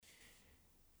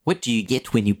What do you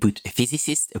get when you put a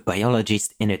physicist, a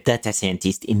biologist, and a data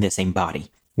scientist in the same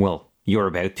body? Well, you're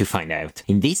about to find out.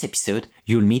 In this episode,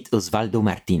 you'll meet Osvaldo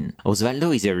Martin.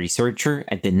 Osvaldo is a researcher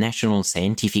at the National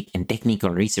Scientific and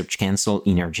Technical Research Council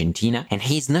in Argentina, and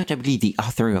he is notably the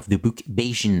author of the book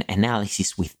Bayesian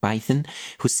Analysis with Python,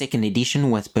 whose second edition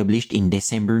was published in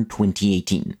December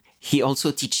 2018. He also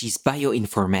teaches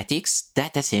bioinformatics,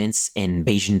 data science, and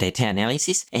Bayesian data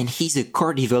analysis, and he's a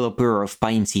core developer of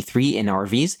PyMC3 and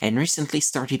RViz, and recently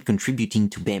started contributing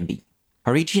to Bambi.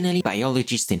 Originally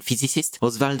biologist and physicist,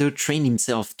 Osvaldo trained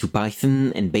himself to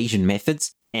Python and Bayesian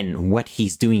methods, and what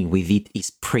he's doing with it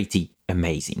is pretty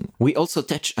amazing. We also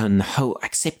touch on how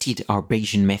accepted are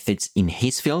Bayesian methods in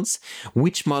his fields,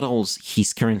 which models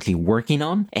he's currently working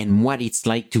on, and what it's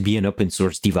like to be an open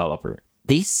source developer.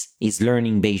 This is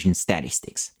Learning Bayesian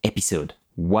Statistics, episode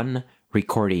 1,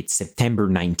 recorded September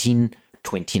 19,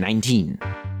 2019.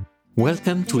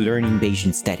 Welcome to Learning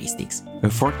Bayesian Statistics, a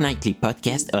fortnightly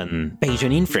podcast on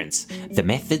Bayesian inference, the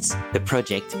methods, the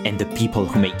project, and the people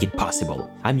who make it possible.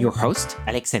 I'm your host,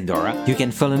 Alex Andorra. You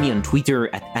can follow me on Twitter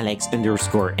at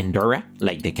Alex_Andorra,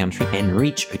 like the country, and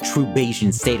reach a true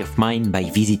Bayesian state of mind by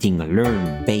visiting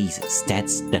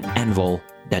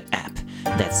learnbayesstats.anvil.app.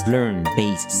 That's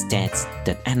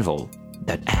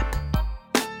learnbayesstats.anvil.app.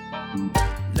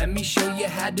 Let me show you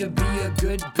how to be a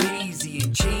good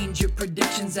Bayesian. Change your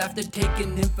predictions after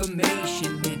taking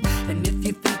information in. And if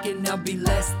you're thinking I'll be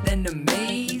less than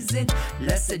amazing,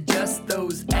 let's adjust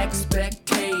those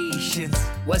expectations.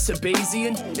 What's a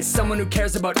Bayesian? It's someone who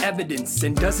cares about evidence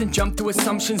and doesn't jump to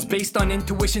assumptions based on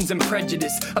intuitions and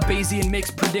prejudice. A Bayesian makes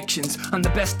predictions on the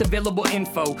best available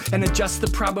info and adjusts the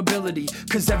probability,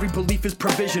 cause every belief is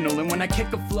provisional. And when I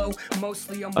kick a flow,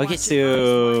 mostly I'm Okay,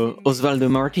 so Osvaldo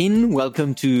Martin,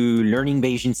 welcome to Learning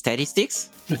Bayesian Statistics.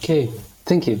 Okay,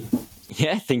 thank you.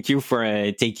 Yeah, thank you for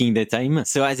taking the time.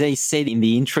 So as I said in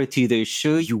the intro to the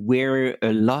show, you wear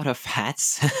a lot of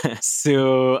hats.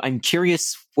 So I'm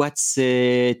curious, what's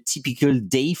a typical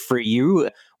day for you?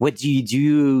 What do you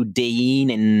do day in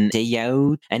and day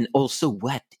out? And also,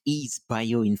 what is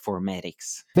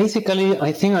bioinformatics? Basically,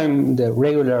 I think I'm the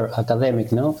regular academic,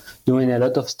 doing a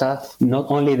lot of stuff, not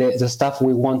only the stuff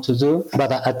we want to do, but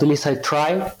at least I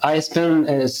try. I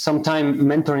spend some time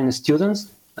mentoring students.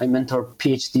 I mentor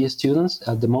PhD students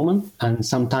at the moment, and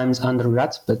sometimes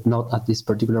undergrads, but not at this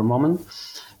particular moment.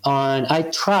 And I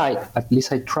try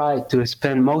to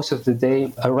spend most of the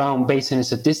day around Bayesian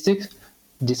statistics.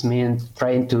 This means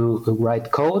trying to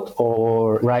write code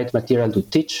or write material to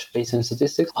teach Bayesian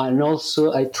statistics. And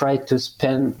also I try to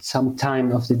spend some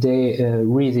time of the day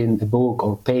reading a book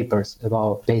or papers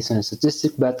about Bayesian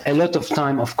statistics. But a lot of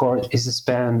time, of course, is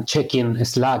spent checking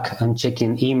Slack and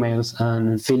checking emails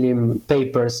and filling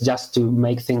papers just to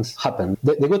make things happen.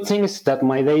 The good thing is that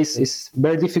my days is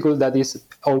very difficult, that is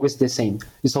always the same.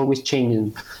 It's always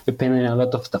changing, depending on a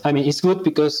lot of stuff. I mean, it's good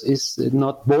because it's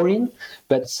not boring,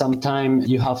 but sometimes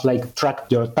you have track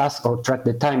your task or track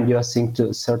the time you assign to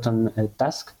a certain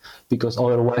task, because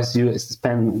otherwise you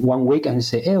spend 1 week and you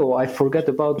say, oh, I forgot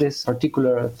about this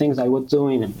particular things I was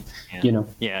doing. And,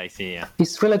 Yeah, I see, yeah.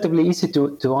 It's relatively easy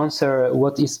to answer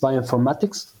what is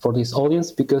bioinformatics for this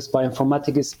audience, because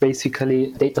bioinformatics is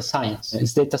basically data science.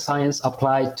 It's data science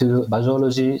applied to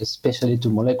biology, especially to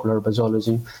molecular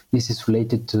biology. This is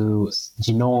related to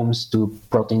genomes, to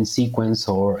protein sequence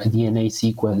or a DNA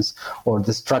sequence, or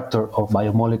the structure of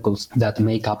biomolecules that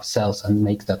make up cells and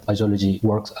make that biology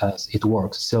works as it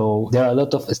works. So there are a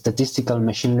lot of statistical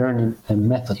machine learning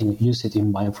methods used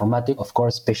in bioinformatics, of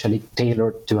course, especially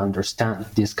tailored to understand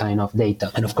this kind of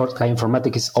data. And of course,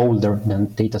 bioinformatics is older than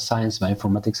data science.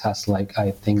 Bioinformatics has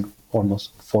I think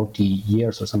almost 40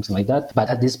 years or something like that. But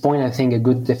at this point, I think a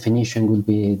good definition would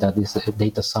be that is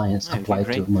data science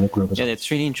applied to molecular biology. Yeah, that's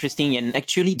really interesting. And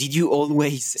actually, did you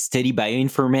always study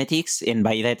bioinformatics? And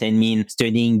by that, I mean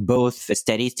studying both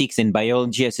statistics and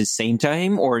biology at the same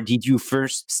time? Or did you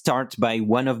first start by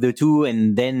one of the two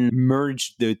and then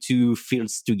merge the two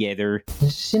fields together?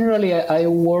 Generally, I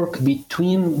work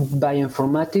between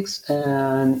bioinformatics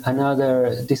and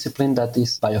another discipline that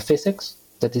is biophysics.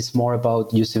 That is more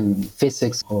about using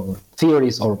physics or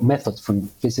theories or methods from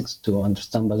physics to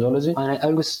understand biology. And I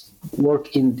always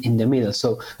work in the middle.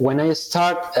 So when I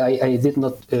start, I did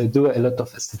not do a lot of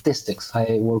statistics.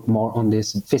 I work more on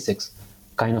this physics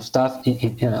kind of stuff.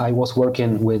 I was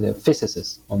working with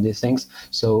physicists on these things,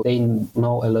 so they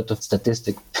know a lot of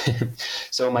statistics.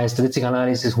 So my statistical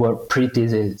analysis were pretty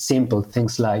simple,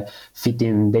 things like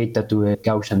fitting data to a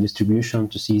Gaussian distribution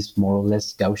to see it's more or less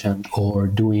Gaussian, or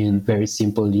doing very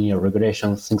simple linear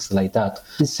regression, things like that.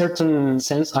 In certain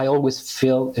sense, I always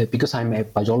feel, because I'm a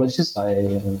biologist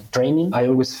by training, I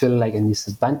always feel like a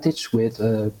disadvantage with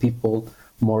people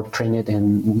more trained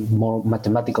and more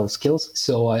mathematical skills.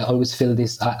 So I always feel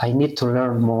this, I need to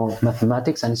learn more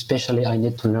mathematics, and especially I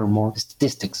need to learn more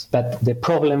statistics. But the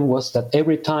problem was that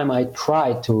every time I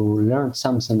tried to learn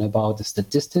something about the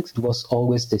statistics, it was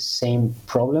always the same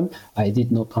problem. I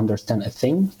did not understand a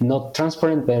thing, not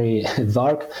transparent, very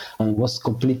dark, and was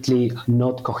completely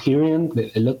not coherent,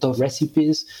 a lot of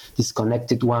recipes,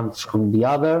 disconnected one from the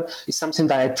other. It's something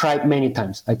that I tried many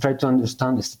times. I tried to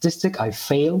understand the statistic, I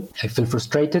fail, I feel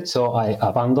frustrated, so I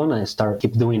abandon and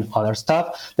keep doing other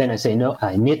stuff. Then I say, no,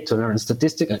 I need to learn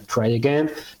statistics. I try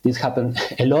again. This happened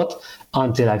a lot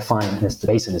until I find the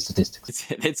base in statistics.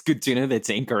 That's good to know. That's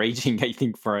encouraging, I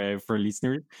think, for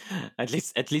listeners. At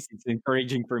least it's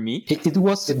encouraging for me. It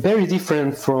was very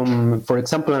different from, for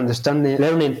example,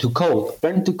 learning to code.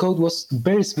 Learning to code was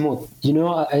very smooth.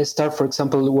 I start, for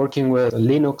example, working with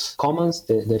Linux commands,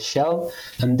 the shell,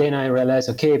 and then I realized,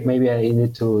 okay, maybe I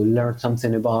need to learn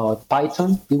something about Python.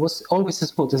 It was always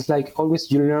smooth. It's like always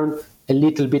you learn a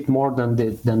little bit more than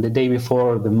the day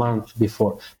before, the month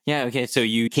before. Yeah, okay. So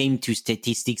you came to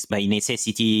statistics by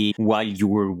necessity while you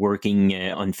were working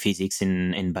on physics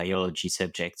and biology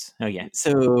subjects. Okay.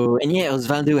 So, and yeah,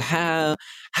 Osvaldo, how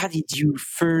did you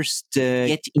first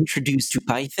get introduced to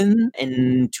Python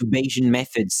and to Bayesian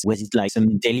methods? Was it like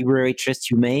some deliberate choice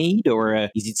you made, or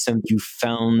is it something you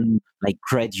found like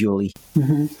gradually?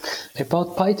 Mm-hmm.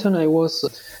 About Python, I was...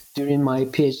 During my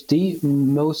PhD,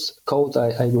 most code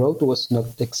I wrote was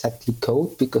not exactly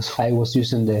code, because I was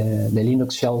using the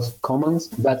Linux shell commands,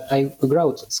 but I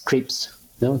wrote scripts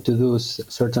to do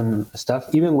certain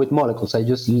stuff. Even with molecules, I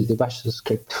use the Bash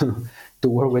script to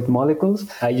work with molecules.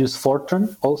 I use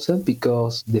Fortran also,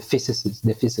 because the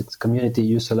physics community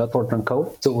use a lot of Fortran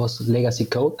code. So it was legacy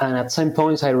code. And at some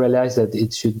points, I realized that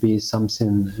it should be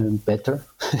something better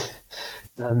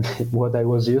than what I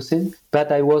was using,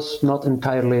 but I was not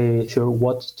entirely sure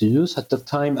what to use. At the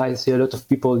time, I see a lot of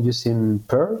people using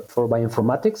Perl for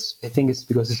bioinformatics. I think it's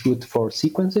because it's good for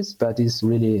sequences, but it's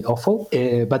really awful.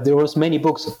 But there was many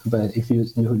books. But if you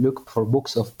look for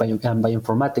books of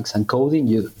bioinformatics and coding,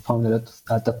 you found a lot.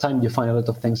 At the time, you find a lot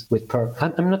of things with Perl.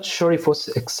 I'm not sure if it was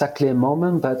exactly a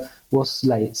moment, but was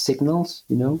like signals,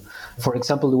 For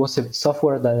example, there was a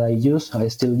software that I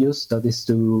still use, that is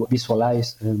to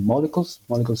visualize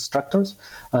molecule structures,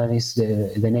 and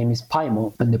the name is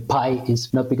PyMo. And the Pi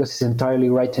is not because it's entirely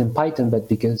right in Python, but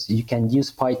because you can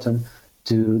use Python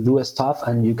to do stuff,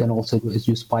 and you can also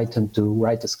use Python to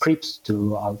write scripts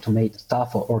to automate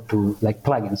stuff, or to like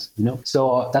plugins,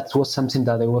 So that was something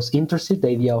that I was interested, the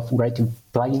idea of writing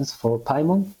plugins for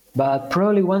PyMon. But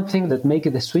probably one thing that made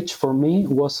the switch for me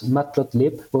was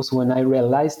Matplotlib, was when I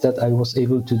realized that I was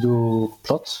able to do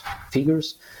plots,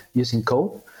 figures, using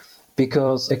code.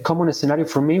 Because a common scenario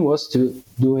for me was to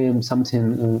do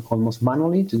something almost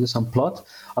manually, to do some plot,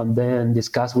 and then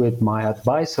discuss with my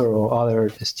advisor or other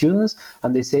students,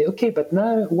 and they say, okay, but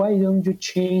now why don't you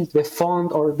change the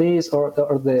font or this or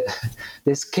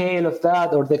the scale of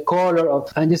that or the color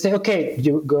of, and you say, okay,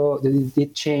 you go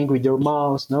did change with your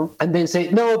mouse, no? And then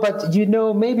say, no, but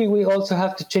maybe we also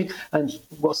have to change, and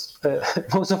was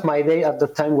most of my day at the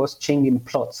time was changing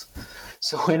plots.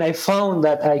 So when I found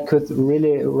that I could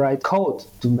really write code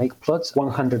to make plots,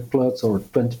 100 plots or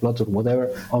 20 plots or whatever,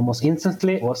 almost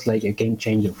instantly, it was like a game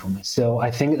changer for me. So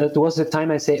I think that was the time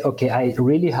I say, okay, I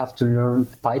really have to learn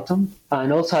Python.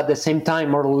 And also at the same time,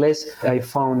 more or less, I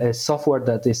found a software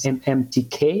that is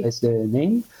MMTK, is the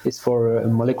name. It's for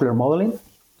molecular modeling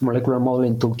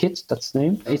toolkit, that's the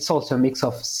name. It's also a mix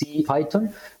of C,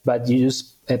 Python, but you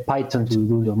use Python to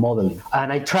do the modeling.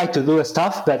 And I tried to do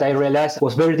stuff, but I realized it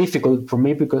was very difficult for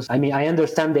me, because I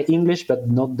understand the English, but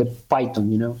not the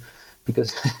Python,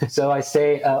 because so I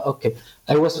say, okay,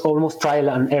 I was almost trial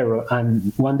and error.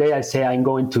 And one day I say, I'm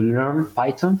going to learn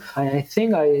Python. And I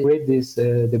think I read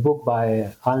the book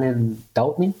by Alan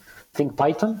Doudny, Think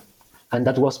Python. And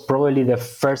that was probably the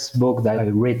first book that I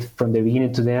read from the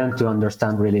beginning to the end to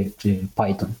understand really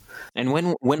Python. And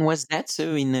when was that?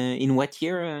 So in what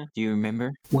year? Do you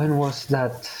remember? When was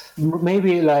that?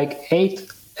 Maybe like eight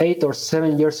 8 or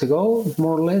 7 years ago,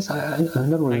 more or less. I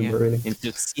don't remember really. And so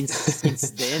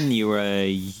since then,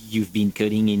 you've been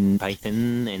coding in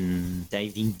Python and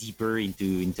diving deeper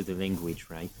into the language,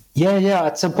 right? Yeah.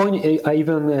 At some point, I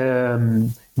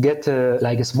even get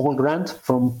like a small grant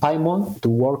from PyMon to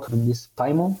work on this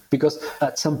PyMon, because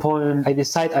at some point I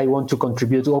decide I want to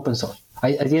contribute to open source.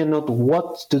 I didn't know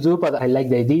what to do, but I liked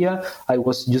the idea. I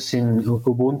was using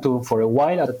Ubuntu for a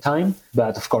while at the time,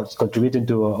 but of course, contributing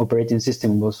to an operating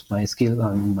system was my skill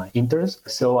and my interest.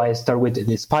 So I started with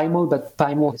this PyMon, but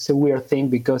PyMon is a weird thing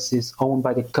because it's owned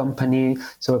by the company.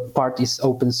 So a part is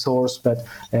open source, but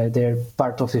they're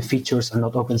part of the features are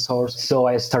not open source. So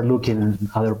I started looking in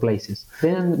other places.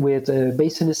 Then with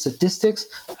Bayesian statistics,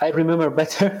 I remember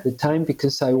better the time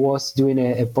because I was doing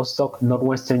a postdoc at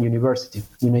Northwestern University,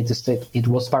 United States. It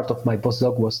was part of my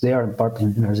postdoc was there and part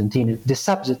in Argentina. The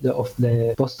subject of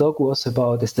the postdoc was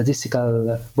about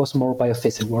was more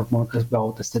biophysics, more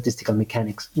about the statistical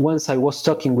mechanics. Once I was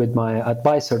talking with my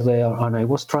advisor there, and I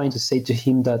was trying to say to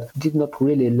him that I did not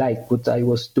really like what I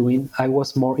was doing. I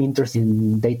was more interested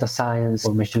in data science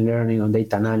or machine learning or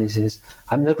data analysis.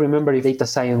 I'm not remember if data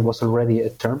science was already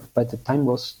a term, but the time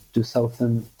was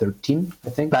 2013, I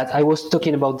think. But I was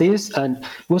talking about this, and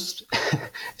it was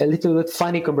a little bit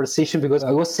funny conversation because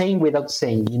I was saying without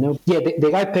saying, Yeah, the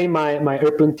guy paid my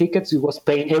airplane tickets. He was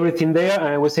paying everything there, and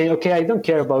I was saying, okay, I don't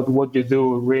care about what you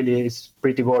do. Really, it's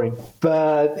pretty boring.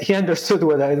 But he understood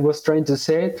what I was trying to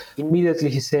say. Immediately,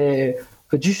 he said,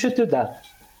 but you should do that.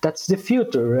 That's the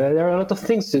future. There are a lot of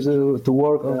things to do to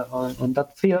work on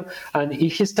that field. And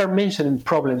he started mentioning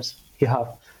problems he had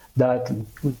that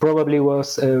probably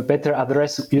was better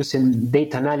addressed using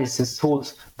data analysis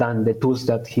tools than the tools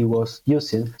that he was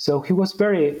using. So he was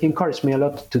encouraged me a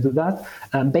lot to do that.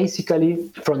 And basically,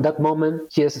 from that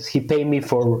moment, he paid me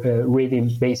for reading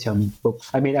Bayesian books.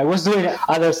 I mean, I was doing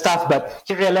other stuff, but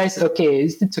he realized, okay,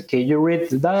 it's okay. You read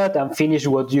that and finish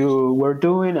what you were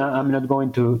doing. I'm not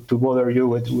going to bother you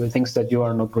with things that you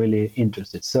are not really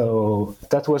interested. So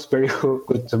that was very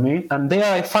good to me. And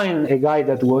there I find a guy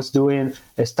that was doing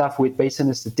stuff with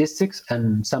Bayesian statistics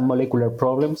and some molecular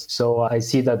problems. So I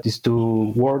see that these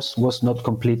two worlds was not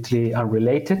completely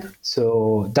unrelated.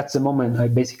 So that's the moment I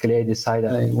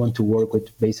decided I want to work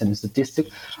with Bayesian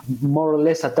statistics. More or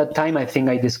less at that time, I think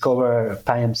I discovered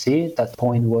PyMC. That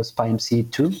point was PyMC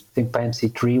 2. I think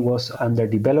PyMC 3 was under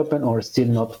development or still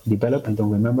not developed. I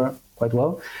don't remember quite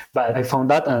well, but I found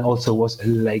that and also was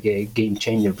like a game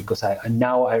changer because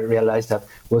now I realized that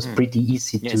it was pretty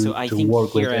easy to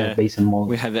work with Bayesian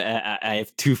models. I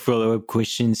have two follow-up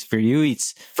questions for you.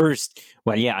 It's first,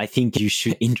 well, yeah, I think you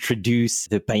should introduce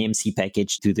the PyMC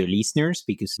package to the listeners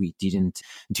because we didn't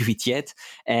do it yet.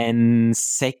 And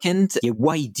second,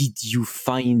 why did you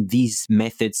find these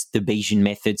methods, the Bayesian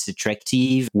methods,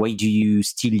 attractive? Why do you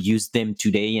still use them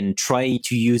today and try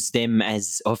to use them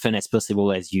as often as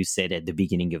possible, as you said at the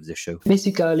beginning of the show?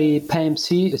 Basically,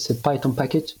 PyMC is a Python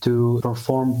package to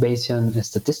perform Bayesian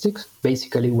statistics.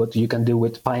 Basically, what you can do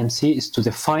with PyMC is to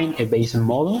define a Bayesian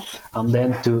model and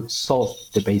then to solve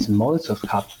the Bayesian model. So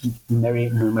have very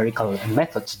numerical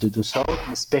methods to do so,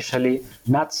 especially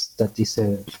NUTS, that is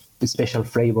a special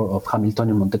flavor of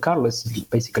Hamiltonian Monte Carlo. It's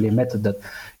basically a method that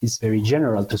is very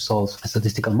general to solve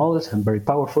statistical models and very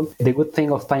powerful. The good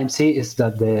thing of PyMC is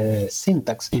that the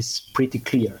syntax is pretty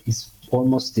clear. It's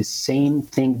almost the same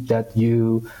thing that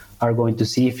you are going to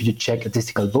see if you check a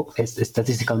statistical book. A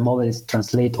statistical model is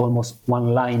translate almost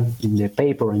one line in the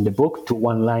paper, in the book, to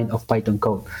one line of Python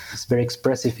code. It's very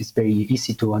expressive. It's very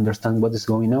easy to understand what is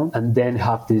going on. And then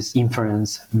have this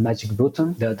inference magic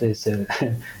button that is,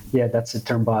 that's a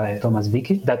term by Thomas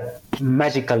Vicky, that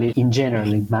magically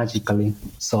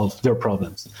solves your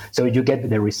problems. So you get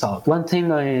the result. One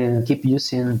thing I keep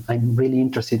using, I'm really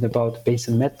interested about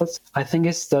Bayesian methods, I think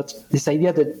is that this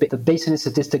idea that Bayesian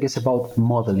statistics is about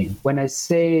modeling. When I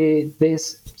say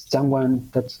this, someone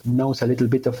that knows a little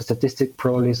bit of statistics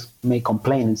probably may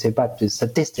complain and say, but the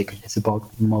statistic is about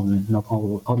modeling, not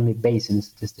only Bayesian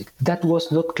statistics. That was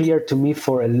not clear to me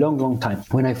for a long, long time.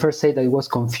 When I first said I was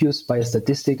confused by a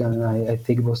statistic, and I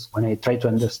think it was when I tried to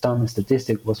understand a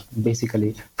statistic was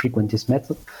basically frequentist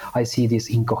method. I see this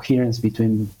incoherence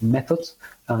between methods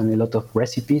and a lot of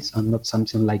recipes and not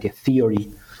something like a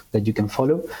theory that you can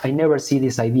follow. I never see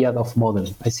this idea of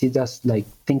modeling. I see just like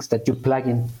things that you plug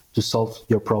in to solve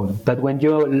your problem. But when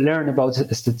you learn about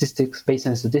statistics,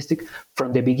 Bayesian statistics,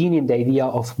 from the beginning, the idea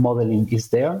of modeling is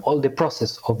there. All the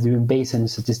process of doing Bayesian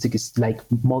statistics is like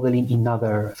modeling in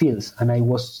other fields. And I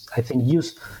was, I think,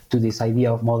 used to this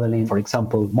idea of modeling, for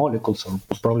example, molecules or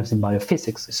problems in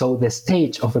biophysics. So the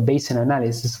stage of a Bayesian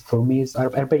analysis for me are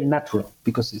very natural,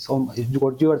 because it's almost,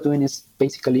 what you are doing is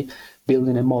basically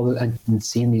building a model and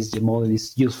seeing if the model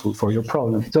is useful for your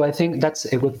problem. So I think that's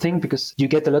a good thing, because you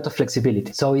get a lot of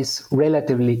flexibility. So it's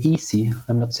relatively easy.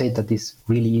 I'm not saying that it's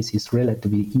really easy. It's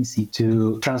relatively easy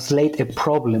to translate a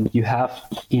problem you have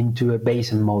into a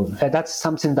Bayesian model. That's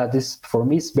something that is, for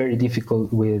me, is very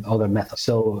difficult with other methods.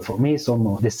 So for me, it's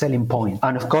almost the selling point.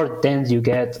 And of course, then you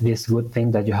get this good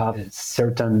thing that you have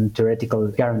certain theoretical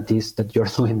guarantees that you're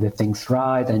doing the things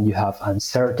right, and you have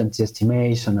uncertainty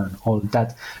estimation and all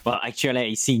that. Well, actually,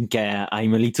 I think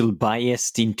I'm a little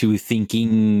biased into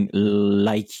thinking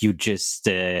like you just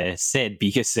said,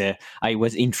 because I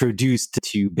was introduced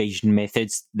to Bayesian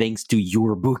methods thanks to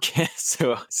your book.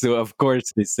 so of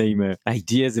course, the same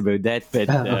ideas about that. But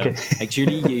okay.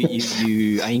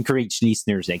 Actually, I encourage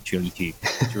listeners actually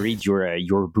to read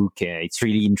your book. It's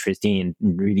really interesting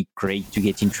and really great to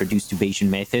get introduced to Bayesian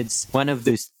methods. One of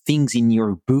those things in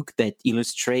your book that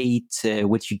illustrate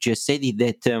what you just said is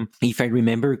that, if I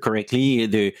remember correctly,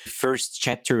 the first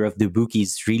chapter of the book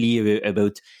is really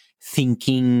about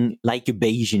thinking like a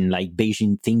Bayesian, like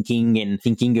Bayesian thinking, and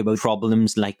thinking about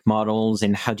problems like models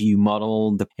and how do you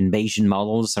model and Bayesian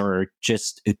models are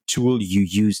just a tool you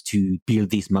use to build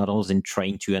these models and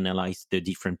trying to analyze the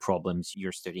different problems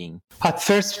you're studying. At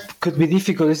first, could be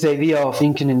difficult is the idea of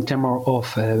thinking in terms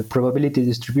of probability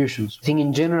distributions. I think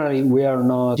in general, we are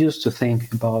not used to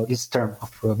think about this term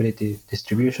of probability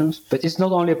distributions, but it's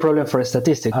not only a problem for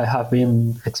statistics. I have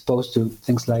been exposed to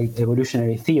things like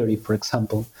evolutionary theory, for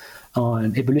example.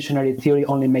 And evolutionary theory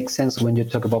only makes sense when you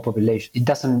talk about population. It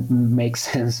doesn't make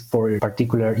sense for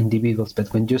particular individuals,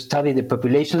 but when you study the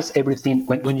populations, everything,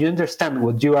 when you understand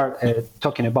what you are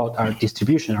talking about are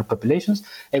distribution, are populations,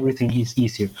 everything is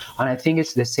easier. And I think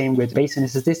it's the same with Bayesian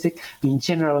statistics. In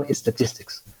general, it's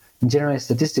statistics. In general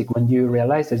statistics, when you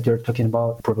realize that you're talking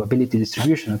about probability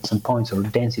distribution at some points or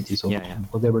densities or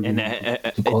whatever and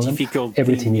you call them,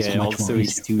 everything is much also more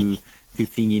is easier. to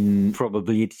think in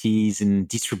probabilities and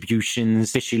distributions,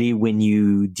 especially when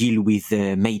you deal with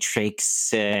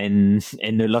matrix and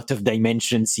a lot of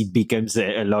dimensions, it becomes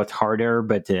a lot harder.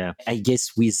 But I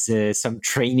guess with some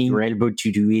training, you're able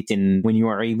to do it. And when you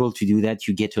are able to do that,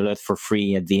 you get a lot for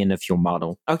free at the end of your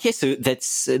model. Okay, so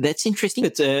that's interesting.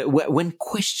 But one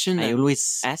question I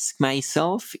always ask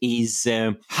myself is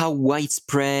how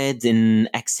widespread and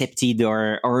accepted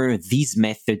are these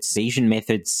methods, Bayesian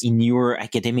methods, in your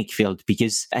academic field?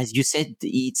 Because, as you said,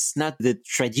 it's not the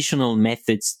traditional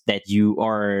methods that you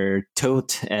are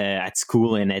taught at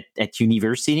school and at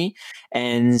university.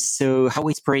 And so how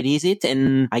widespread is it?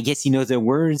 And I guess, in other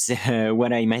words,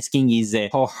 what I'm asking is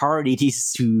how hard it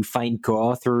is to find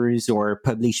co-authors or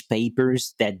publish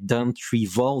papers that don't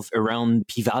revolve around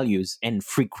p-values and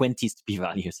frequentist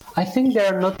p-values. I think they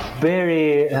are not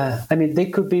very, they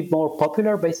could be more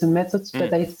popular Bayesian methods,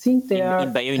 but I think they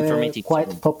are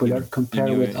quite popular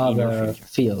compared with other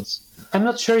fields. I'm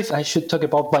not sure if I should talk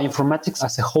about bioinformatics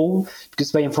as a whole,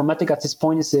 because bioinformatics at this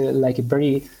point is like a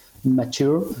very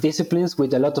mature disciplines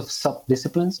with a lot of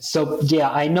sub-disciplines. So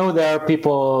yeah, I know there are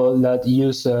people that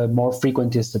use more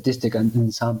frequent statistics and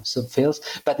in some subfields,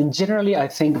 but in generally, I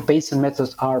think Bayesian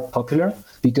methods are popular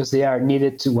because they are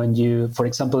needed to when you, for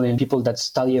example, in people that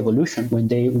study evolution, when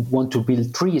they want to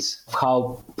build trees of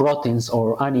how proteins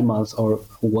or animals or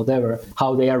whatever,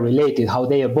 how they are related, how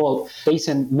they evolve,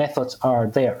 Bayesian methods are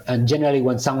there. And generally,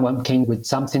 when someone came with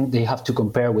something, they have to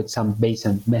compare with some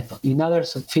Bayesian method. In other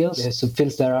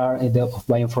subfields that are of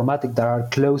bioinformatics that are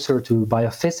closer to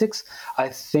biophysics, I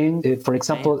think, for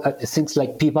example, things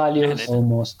like p-values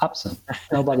almost absent.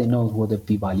 Nobody knows what a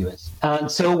p-value is.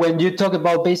 And so when you talk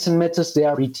about Bayesian methods, they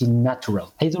are pretty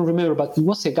natural. I don't remember, but it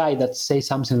was a guy that said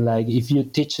something like, if you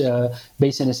teach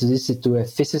Bayesian statistics to a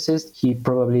physicist, he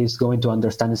probably is going to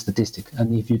understand a statistic.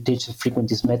 And if you teach a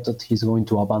frequentist method, he's going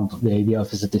to abandon the idea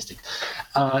of a statistic.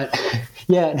 And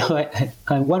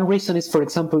one reason is, for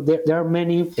example, there are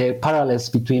many parallels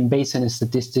between between Bayesian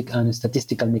statistics and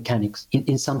statistical mechanics.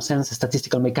 In some sense,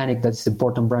 statistical mechanics, that's an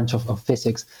important branch of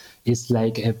physics, is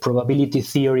like a probability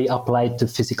theory applied to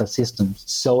physical systems.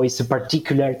 So it's a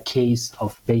particular case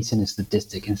of Bayesian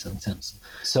statistics in some sense.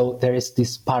 So there is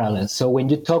this parallel. So when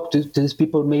you talk to these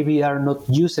people, maybe are not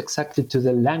used exactly to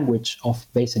the language of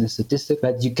Bayesian statistics,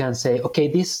 but you can say, okay,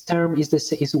 this term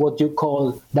is what you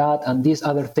call that, and this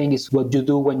other thing is what you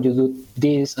do when you do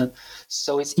this. And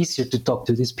so it's easier to talk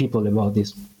to these people about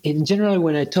this. In general,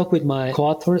 when I talk with my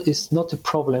co-author, it's not a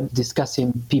problem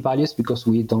discussing p-values because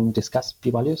we don't discuss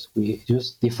p-values. We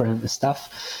use different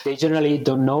stuff. They generally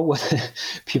don't know what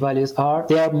p-values are.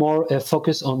 They are more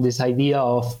focused on this idea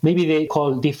of, maybe they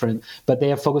call different, but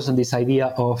they are focused on this idea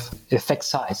of effect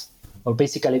size, or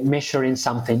basically measuring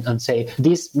something and say,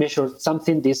 this measures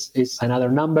something, this is another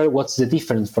number. What's the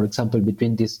difference, for example,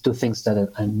 between these two things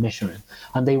that I'm measuring?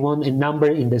 And they want a number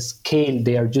in the scale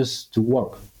they are used to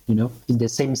work, in the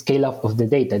same scale of the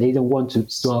data. They don't want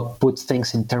to put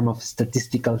things in terms of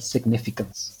statistical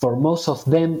significance. For most of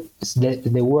them,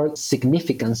 the word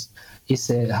significance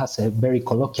has a very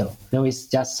colloquial. It's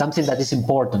just something that is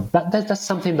important. That's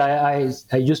something that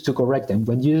I used to correct them.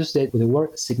 When you use the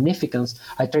word significance,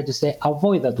 I try to say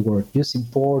avoid that word. Use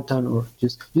important or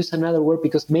just use another word,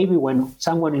 because maybe when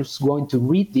someone is going to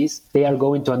read this, they are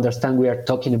going to understand we are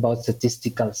talking about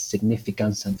statistical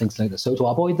significance and things like that. So to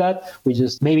avoid that, we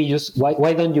just maybe use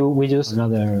why don't we use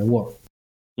another word?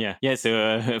 Yeah.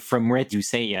 So from what you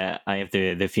say, I have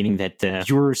the feeling that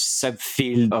your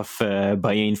subfield of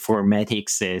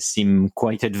bioinformatics seem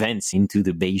quite advanced into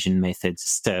the Bayesian methods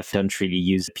stuff. Don't really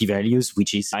use p-values,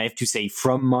 which is, I have to say,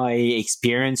 from my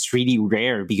experience, really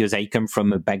rare, because I come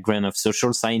from a background of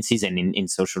social sciences, and in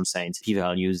social science,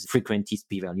 p-values, frequentist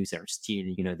p-values are still,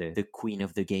 the queen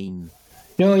of the game.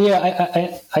 No,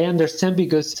 yeah, I understand,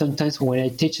 because sometimes when I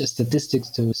teach statistics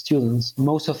to students,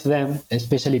 most of them,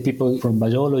 especially people from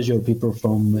biology or people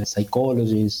from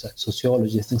psychology,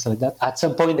 sociology, things like that, at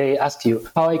some point they ask you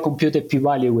how I compute a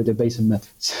p-value with the Bayesian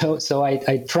method. So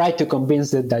I try to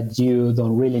convince them that you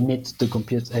don't really need to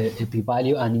compute a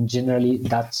p-value, and in generally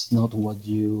that's not what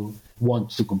you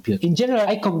want to compute. In general,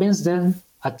 I convince them,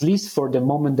 at least for the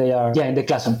moment they are in the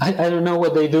classroom. I don't know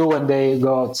what they do when they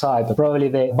go outside, but probably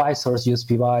the advisors use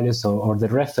p-values or the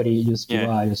referee use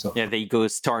p-values. Yeah, they go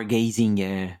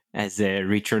stargazing, as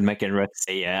Richard McElrath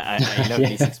say. I love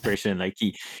this expression. Like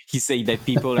he say that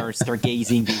people are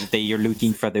stargazing because they are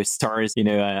looking for the stars,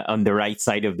 on the right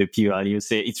side of the p-value.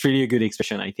 So it's really a good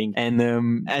expression, I think.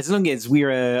 And as long as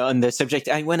we're on the subject,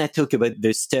 I want to talk about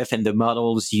the stuff and the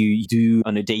models you do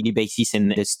on a daily basis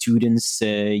and the students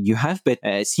you have. But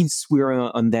since we're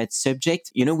on that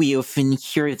subject, we often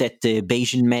hear that the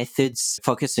Bayesian methods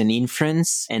focus on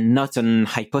inference and not on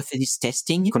hypothesis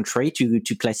testing, contrary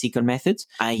to classical methods.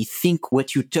 I think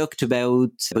what you talked about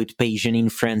Bayesian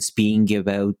inference being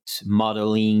about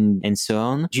modeling and so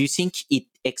on, do you think it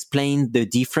explained the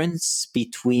difference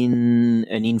between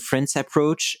an inference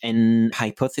approach and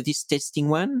hypothesis testing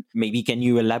one? Maybe can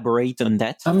you elaborate on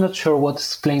that? I'm not sure what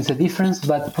explains the difference,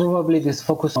 but probably this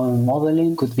focus on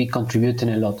modeling could be contributing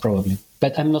a lot, probably.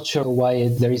 But I'm not sure why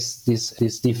there is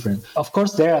this difference. Of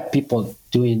course, there are people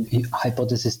doing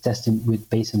hypothesis testing with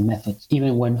Bayesian methods,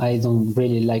 even when I don't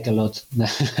really like a lot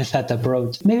that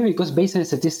approach. Maybe because Bayesian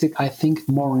statistics, I think,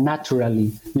 more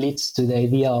naturally leads to the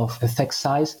idea of effect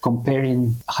size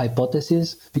comparing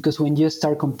hypotheses. Because when you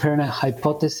start comparing a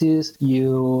hypothesis,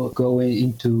 you go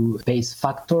into Bayes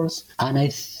factors. And I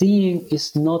think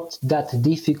it's not that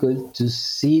difficult to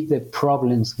see the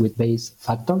problems with Bayes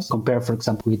factors compared, for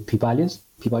example, with p-values.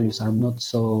 P-values are not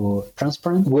so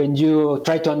transparent. When you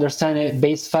try to understand a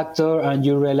Bayes factor and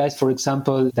you realize, for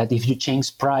example, that if you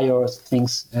change priors,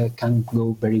 things can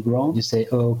go very wrong, you say,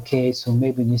 okay, so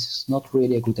maybe this is not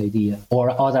really a good idea. Or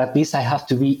at least I have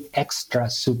to be extra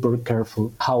super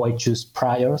careful how I choose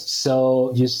priors.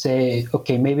 So you say,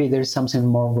 okay, maybe there's something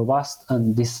more robust,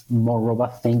 and this more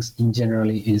robust things in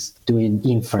generally is doing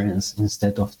inference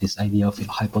instead of this idea of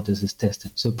hypothesis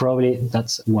testing. So probably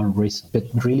that's one reason. But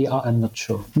really, I'm not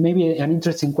sure. Maybe an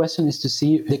interesting question is to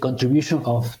see the contribution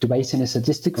to Bayesian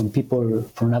statistics from people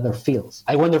from other fields.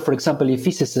 I wonder, for example, if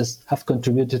physicists have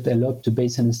contributed a lot to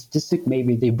Bayesian statistics.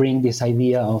 Maybe they bring this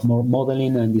idea of more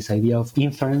modeling and this idea of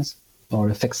inference or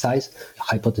effect size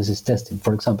hypothesis testing,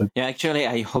 for example. Yeah, actually,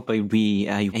 I hope I'll be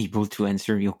able to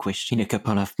answer your question in a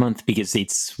couple of months, because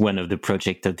it's one of the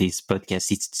projects of this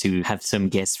podcast. It's to have some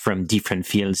guests from different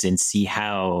fields and see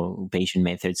how Bayesian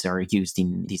methods are used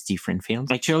in these different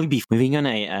fields. Actually, before moving on,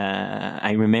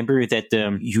 I remember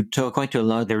that you talk quite a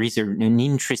lot. There is an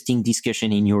interesting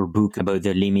discussion in your book about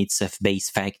the limits of Bayes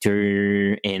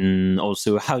factor, and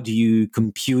also how do you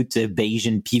compute a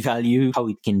Bayesian p-value, how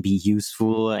it can be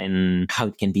useful and how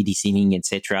it can be deceiving,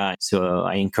 etc. So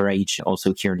I encourage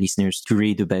also your listeners to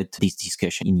read about this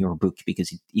discussion in your book,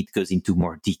 because it goes into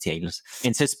more details.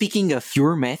 And so speaking of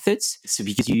your methods, so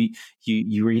because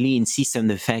you really insist on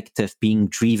the fact of being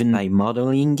driven by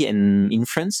modeling and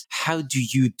inference, how do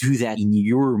you do that in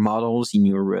your models, in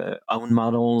your own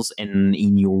models, and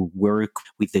in your work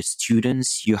with the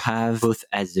students you have, both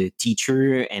as a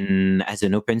teacher and as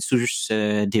an open source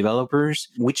developers?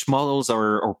 Which models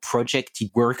or projects you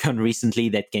work on recently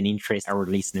that can interest our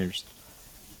listeners?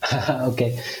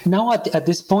 Okay. Now at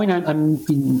this point, I'm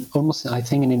in almost, I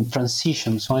think, in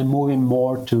transition. So I'm moving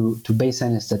more to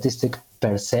Bayesian statistic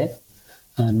per se,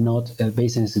 and not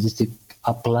Bayesian statistic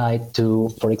applied to,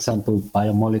 for example,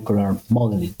 biomolecular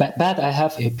modeling. But I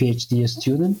have a PhD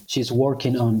student. She's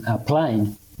working on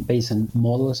applying Bayesian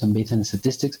models and Bayesian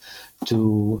statistics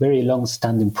to very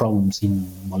long-standing problems in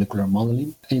molecular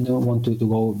modeling. I don't want to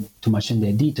go too much in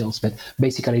the details, but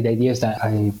basically the idea is that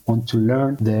I want to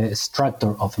learn the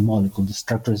structure of a molecule. The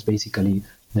structure is basically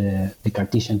the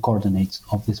Cartesian coordinates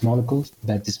of these molecules,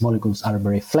 but these molecules are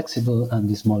very flexible, and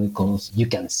these molecules, you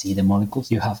can see the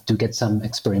molecules. You have to get some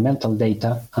experimental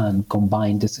data and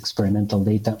combine this experimental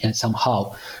data and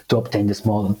somehow to obtain this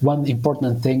model. One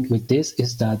important thing with this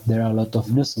is that there are a lot of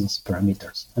nuisance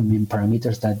parameters. I mean,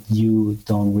 parameters that you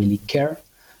don't really care,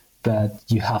 but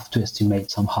you have to estimate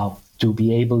somehow to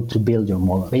be able to build your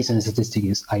model. Bayesian statistics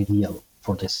is ideal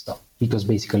for this stuff, because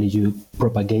basically you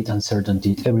propagate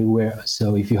uncertainty everywhere.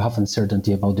 So if you have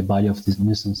uncertainty about the value of these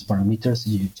nuisance parameters,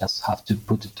 you just have to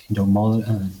put it in your model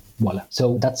and voila.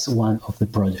 So that's one of the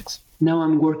projects. Now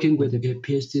I'm working with a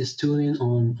PhD student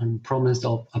on problems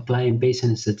of applying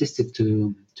Bayesian statistics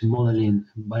to modeling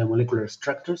biomolecular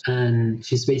structures, and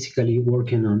she's basically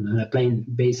working on applying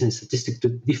Bayesian statistics to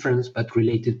different but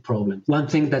related problems. One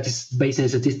thing that is Bayesian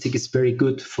statistics is very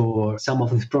good for some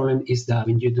of these problems is that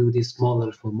when you do this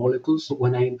model for molecules,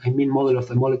 when I mean model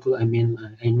of a molecule, I mean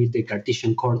the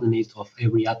Cartesian coordinates of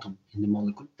every atom in the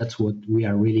molecule. That's what we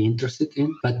are really interested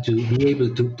in. But to be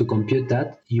able to compute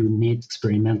that, you need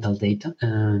experimental data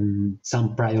and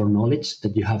some prior knowledge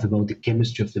that you have about the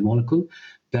chemistry of the molecule.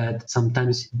 But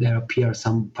sometimes there appear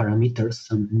some parameters,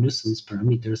 some nuisance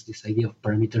parameters, this idea of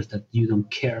parameters that you don't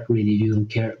care,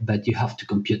 but you have to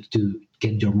compute to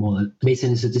get your model.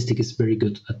 Bayesian statistics is very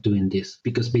good at doing this,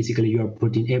 because basically you are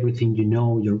putting everything you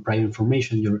know, your prior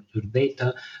information, your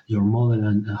data, your model,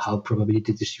 and how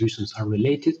probability distributions are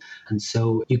related. And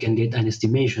so you can get an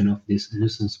estimation of these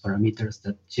nuisance parameters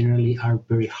that generally are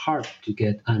very hard to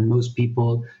get. And most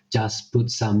people just put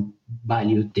some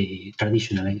value they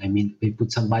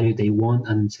put some value they want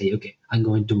and say, okay, I'm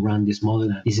going to run this model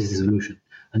and this is the solution.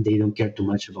 And they don't care too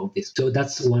much about this. So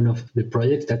that's one of the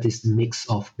projects that is a mix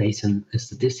of Bayesian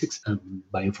statistics and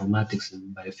bioinformatics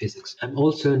and biophysics. I'm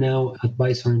also now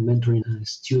advisor and mentoring a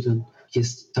student. He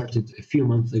started a few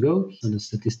months ago. He's a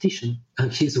statistician,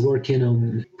 and he's working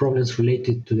on problems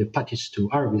related to the package to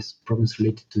ARVIS, problems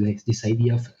related to this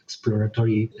idea of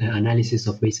exploratory analysis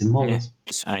of Bayesian models.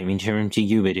 Yes. I'm interrupting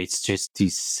you, but it's just to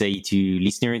say to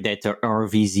listeners that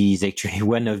ARVIS is actually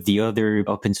one of the other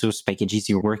open source packages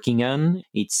you're working on.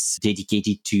 It's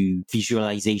dedicated to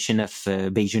visualization of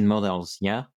Bayesian models,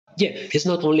 yeah? Yeah, it's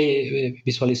not only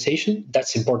visualization,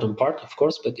 that's an important part, of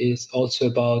course, but it's also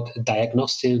about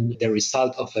diagnosing the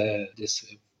result of this,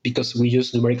 because we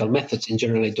use numerical methods in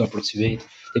general to approximate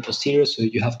the posterior, so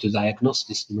you have to diagnose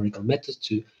this numerical method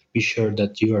to be sure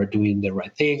that you are doing the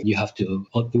right thing. You have to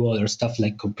do other stuff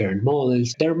like comparing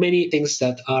models. There are many things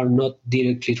that are not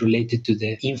directly related to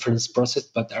the inference process,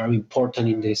 but are important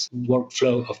in this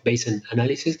workflow of Bayesian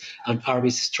analysis, and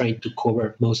ARVIS is trying to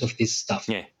cover most of this stuff.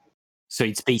 Yeah. So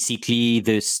it's basically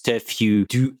the stuff you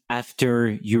do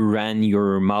after you run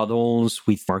your models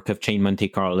with Markov chain Monte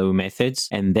Carlo methods,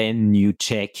 and then you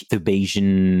check the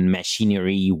Bayesian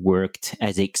machinery worked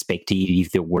as expected,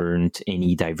 if there weren't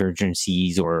any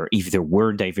divergences, or if there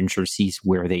were divergences,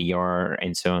 where they are,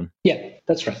 and so on. Yeah,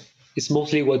 that's right. It's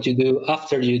mostly what you do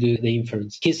after you do the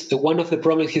inference. One of the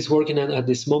problems he's working on at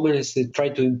this moment is to try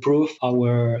to improve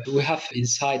we have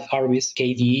inside ARVIS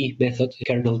KDE method,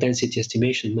 kernel density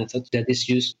estimation method, that is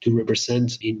used to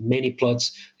represent in many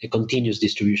plots continuous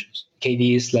distributions.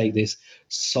 KDE is like this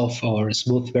soft or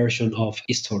smooth version of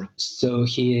histogram. So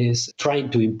he is trying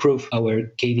to improve our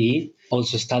KDE,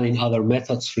 also studying other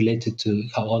methods related to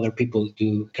how other people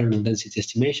do kernel density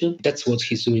estimation. That's what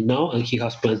he's doing now, and he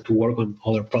has planned to work on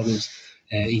other problems,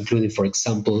 including, for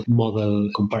example, model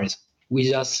comparison. We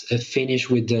just finished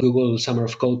with the Google Summer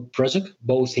of Code project,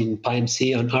 both in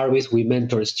PyMC and Arbis. We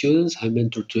mentor students. I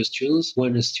mentor 2 students,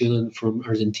 one student from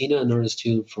Argentina, another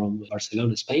student from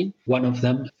Barcelona, Spain. One of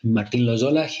them, Martin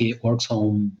Loyola, he works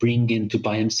on bringing to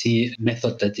PyMC a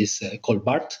method that is called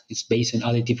BART. It's based on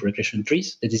additive regression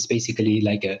trees. That is basically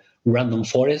like a random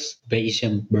forest,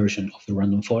 Bayesian version of the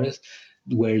random forest,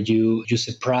 where you use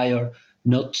a prior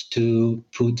not to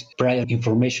put prior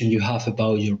information you have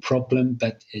about your problem,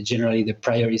 but generally the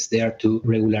prior is there to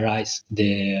regularize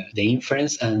the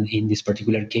inference. And in this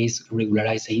particular case,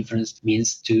 regularize the inference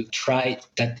means to try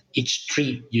that each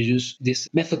tree you use, this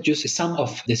method uses sum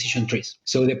of decision trees.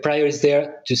 So the prior is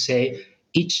there to say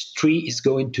each tree is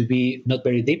going to be not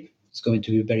very deep, it's going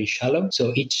to be very shallow.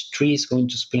 So each tree is going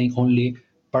to explain only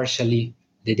partially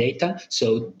the data.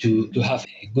 So to have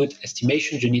a good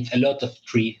estimation, you need a lot of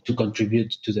tree to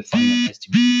contribute to the final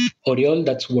estimate. Oriol,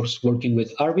 that was working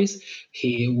with Arbis,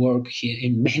 he worked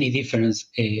in many different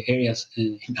areas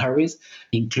in Arbis,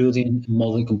 including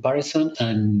model comparison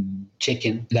and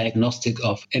checking diagnostic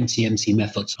of MCMC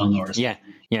methods on ours. Yeah,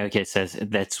 okay, so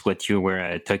that's what you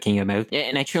were talking about. Yeah,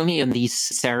 and actually on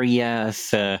this area of,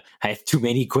 I have too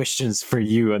many questions for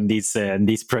you on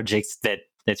these projects that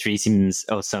really seems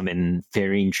awesome and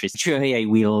very interesting. Actually, I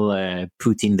will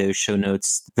put in the show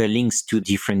notes the links to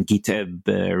different GitHub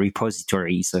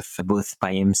repositories of both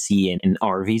PyMC and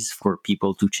Arbis for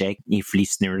people to check if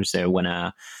listeners want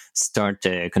to start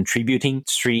contributing.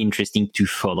 It's really interesting to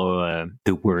follow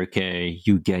the work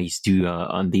you guys do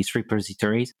on these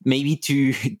repositories. Maybe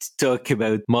to talk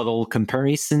about model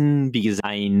comparison, because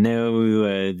I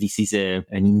know this is an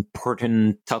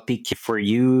important topic for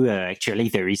you. Actually,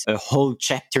 there is a whole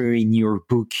chapter in your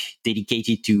book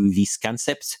dedicated to this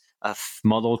concept of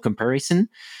model comparison.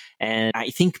 And I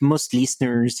think most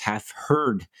listeners have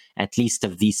heard at least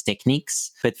of these techniques.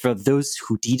 But for those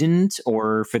who didn't,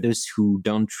 or for those who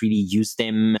don't really use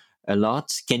them a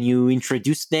lot, can you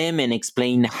introduce them and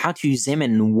explain how to use them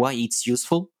and why it's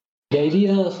useful? The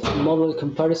idea of model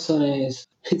comparison is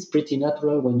it's pretty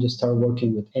natural when you start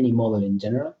working with any model in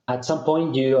general. At some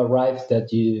point, you arrive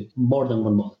that you more than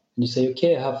one model. You say,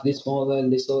 okay, I have this model,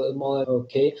 this other model,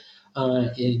 okay.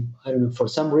 I don't know, for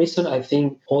some reason, I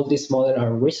think all these models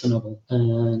are reasonable.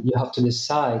 And you have to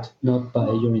decide, not by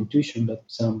your intuition, but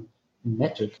some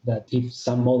metric, that if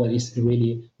some model is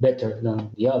really better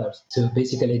than the others. So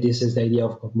basically, this is the idea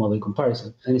of model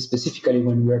comparison. And specifically,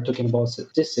 when we are talking about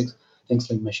statistics, things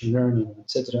like machine learning,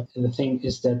 etc. The thing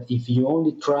is that if you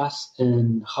only trust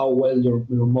in how well your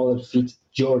model fits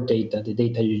your data, the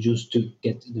data you use to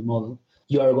get the model,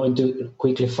 you are going to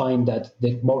quickly find that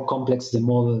the more complex the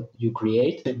model you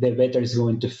create, the better it's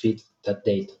going to fit that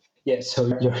data. Yeah,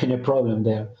 so you're in a problem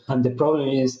there. And the problem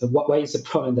is, why is the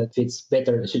problem that fits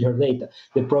better your data?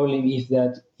 The problem is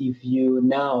that if you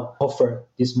now offer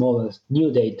these models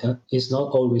new data, it's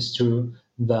not always true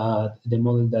that the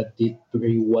model that did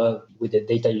very well with the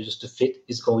data you used to fit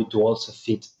is going to also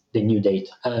fit the new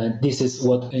data. And this is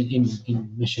what in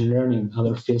machine learning,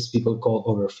 other fields, people call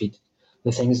overfit.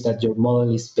 The thing is that your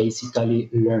model is basically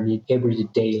learning every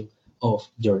detail of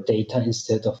your data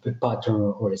instead of a pattern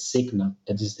or a signal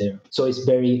that is there. So it's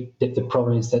the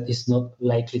problem is that it's not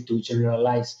likely to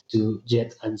generalize to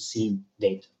yet unseen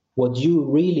data. What you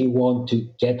really want to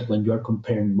get when you are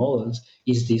comparing models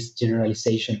is this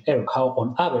generalization error, how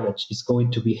on average it's going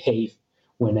to behave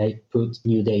when I put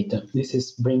new data. This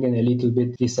is bringing a little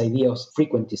bit this idea of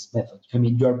frequentist method. I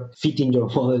mean, you're fitting your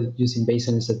model using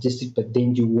Bayesian statistics, but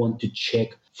then you want to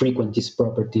check frequentist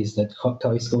properties, that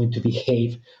how it's going to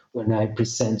behave when I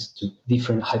present to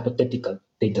different hypothetical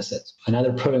data sets.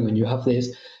 Another problem when you have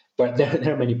this, but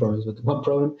there are many problems, but one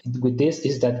problem with this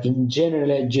is that in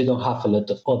general, you don't have a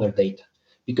lot of other data.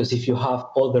 Because if you have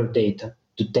other data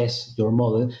to test your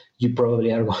model, you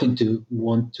probably are going to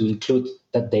want to include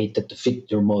that data to fit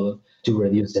your model to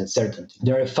reduce the uncertainty.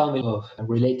 There are a family of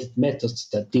related methods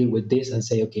that deal with this and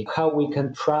say, okay, how we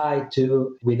can try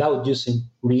to, without using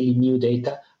really new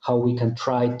data, how we can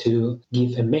try to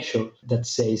give a measure that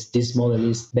says this model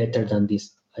is better than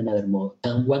this another model.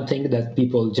 And one thing that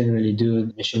people generally do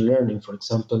in machine learning, for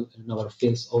example, in other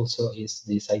fields also, is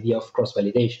this idea of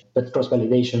cross-validation. But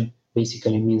cross-validation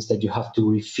basically means that you have to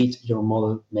refit your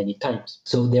model many times.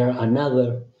 So there are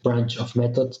another branch of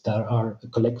methods that are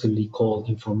collectively called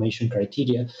information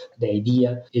criteria. The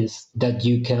idea is that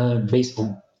you can, based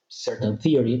on certain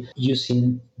theory,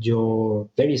 using your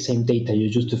very same data you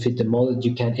used to fit the model,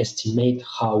 you can estimate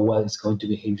how well it's going to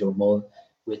behave your model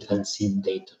with unseen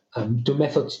data. Two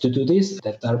methods to do this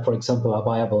that are, for example,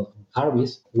 available in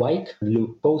Arbis, Wike and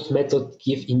Loop. Both methods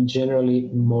give in generally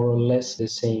more or less the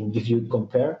same if you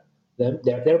compare them.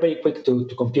 They're very quick to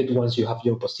compute once you have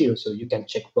your posterior, so you can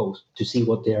check both to see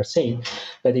what they are saying.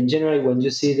 But in general, when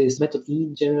you see this method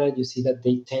in general, you see that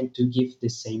they tend to give the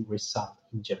same result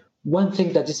in general. One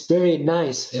thing that is very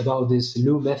nice about this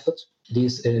Lu method,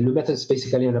 Lu method is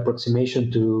basically an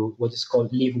approximation to what is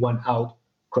called leave one out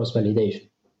cross-validation.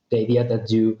 The idea that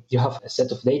you have a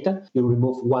set of data, you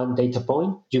remove one data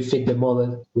point, you fit the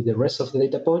model with the rest of the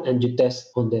data point, and you test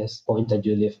on this point that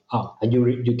you leave out. And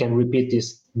you can repeat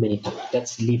this many times.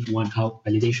 That's leave one out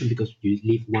validation because you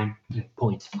leave one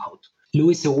point out. Lu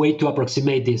is a way to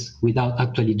approximate this without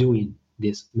actually doing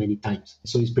this many times.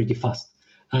 So it's pretty fast.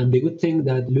 And the good thing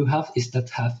that Lu have is that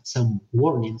have some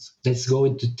warnings that's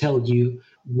going to tell you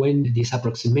when these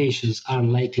approximations are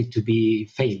likely to be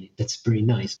failing. That's very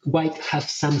nice. Wike has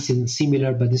something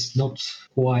similar, but it's not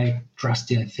quite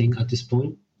trusty, I think, at this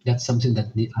point. That's something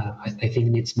that I think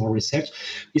needs more research.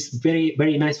 It's very,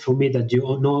 very nice for me that you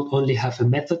not only have a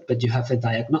method, but you have a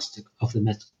diagnostic of the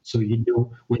method. So you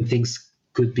know when things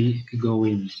could be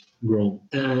going wrong.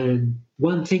 And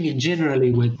one thing in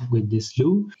generally with this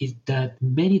Lu is that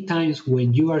many times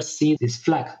when you are seeing this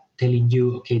flag telling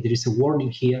you, okay, there is a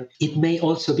warning here, it may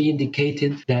also be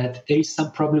indicating that there is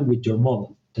some problem with your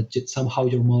model, that somehow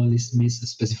your model is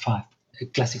misspecified. A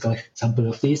classical example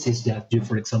of this is that you,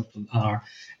 for example, are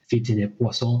fitting a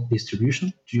Poisson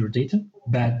distribution to your data,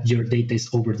 but your data is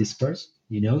over dispersed.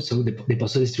 So the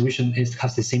Poisson distribution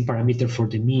has the same parameter for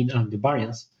the mean and the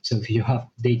variance. So if you have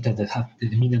data that have the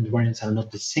mean and the variance are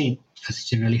not the same, as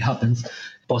generally happens,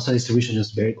 Poisson distribution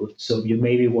is very good. So you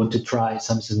maybe want to try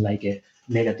something like a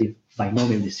negative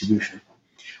binomial distribution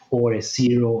or a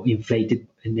zero inflated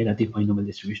negative binomial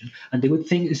distribution. And the good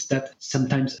thing is that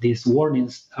sometimes these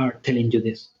warnings are telling you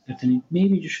this. They're telling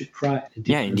maybe you should try.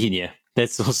 Yeah, indeed, yeah.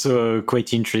 That's also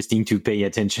quite interesting to pay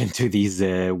attention to these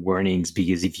warnings,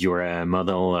 because if your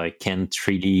model can't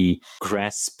really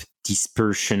grasp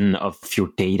dispersion of your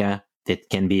data, that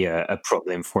can be a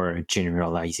problem for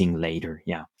generalizing later.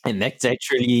 Yeah. And that's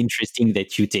actually interesting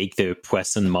that you take the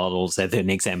Poisson models as an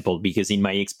example, because in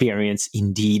my experience,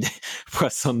 indeed,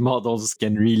 Poisson models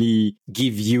can really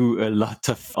give you a lot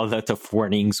of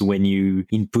warnings when you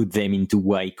input them into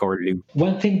Wike or Lu.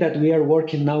 One thing that we are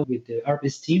working now with the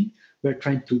Arbis team, we're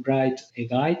trying to write a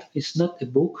guide. It's not a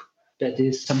book, but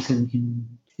it's something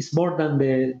it's more than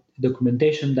the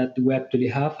documentation that we actually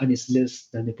have, and it's less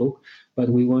than a book. But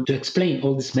we want to explain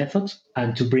all these methods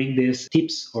and to bring these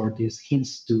tips or these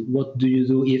hints to what do you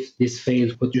do if this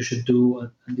fails, what you should do,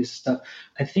 and this stuff.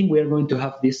 I think we are going to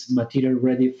have this material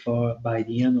ready by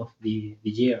the end of the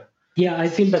year. Yeah, I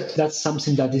feel that that's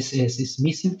something that is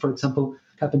missing. For example,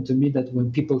 it happened to me that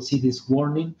when people see this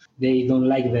warning, they don't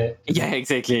like the... Yeah,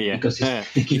 exactly. Yeah. Because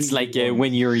it's like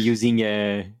when you're using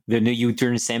the new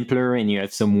U-turn sampler and you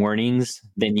have some warnings,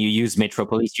 then you use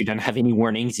Metropolis, you don't have any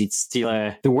warnings. It's still...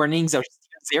 the warnings are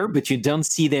still there, but you don't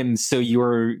see them. So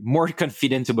you're more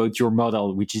confident about your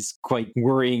model, which is quite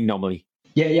worrying normally.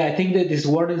 Yeah, I think that these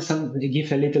warnings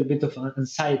give a little bit of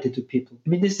anxiety to people. I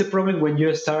mean, this is the problem when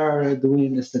you start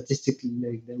doing the statistics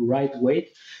like the right way,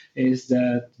 is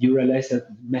that you realize that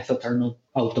methods are not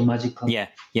automatic. Yeah,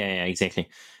 exactly.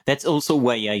 That's also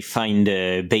why I find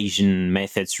Bayesian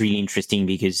methods really interesting,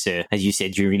 because, as you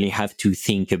said, you really have to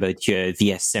think about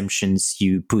the assumptions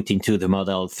you put into the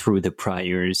model through the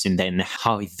priors, and then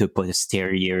how is the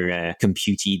posterior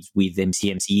computed with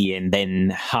MCMC, and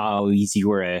then how is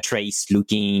your trace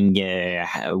looking,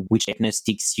 which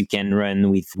diagnostics you can run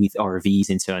with RVs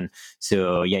and so on.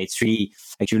 So yeah, it's really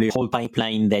actually a whole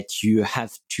pipeline that you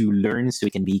have to learn, so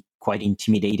it can be quite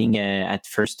intimidating at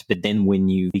first, but then when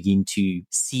you begin to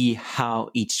see how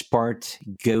each part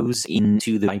goes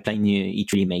into the pipeline,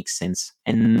 it really makes sense.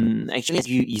 And actually,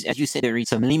 as you said, there is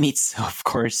some limits, of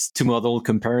course, to model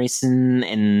comparison,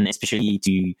 and especially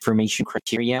to formation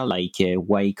criteria like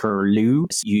Wike or Lu.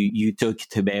 So you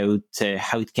talked about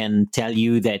how it can tell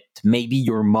you that maybe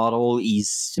your model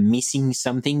is missing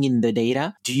something in the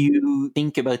data. Do you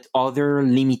think about other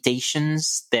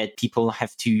limitations that people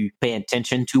have to pay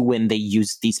attention to when they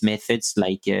use these methods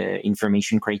like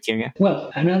information criteria?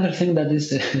 Well, another thing that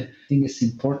is, I think is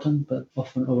important but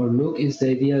often overlooked is the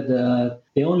idea that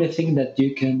the only thing that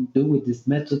you can do with this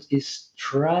method is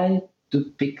try to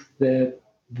pick the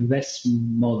best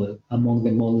model among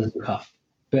the models you have.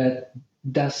 But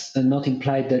does not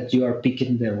imply that you are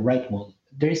picking the right model.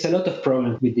 There is a lot of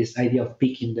problem with this idea of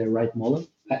picking the right model.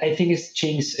 I think it's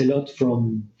changed a lot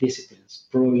from disciplines.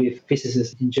 Probably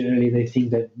physicists in generally, they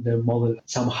think that their model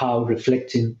somehow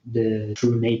reflecting the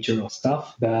true nature of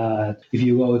stuff. But if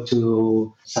you go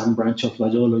to some branch of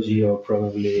biology or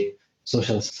probably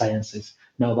social sciences,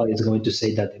 nobody is going to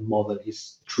say that the model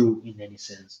is true in any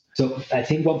sense. So I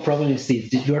think one problem is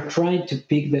this, that you are trying to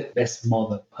pick the best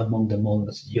model among the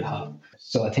models you have.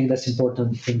 So I think that's an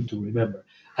important thing to remember.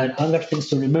 And other things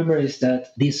to remember is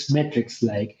that these metrics,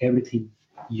 like everything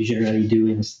you generally do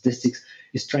in statistics,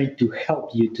 is trying to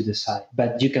help you to decide.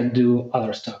 But you can do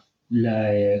other stuff,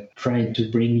 like trying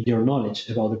to bring your knowledge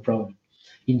about the problem.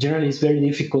 In general, it's very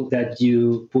difficult that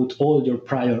you put all your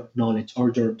prior knowledge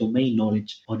or your domain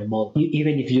knowledge on a model.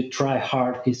 Even if you try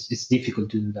hard, it's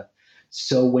difficult to do that.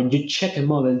 So when you check a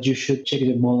model, you should check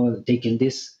the model taking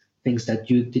these things that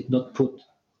you did not put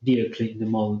directly in the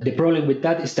model. The problem with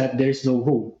that is that there is no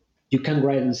rule. You can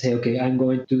write and say, okay, I'm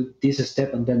going to this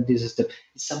step and then this step.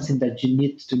 It's something that you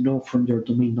need to know from your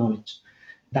domain knowledge.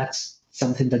 That's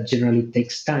something that generally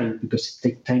takes time because it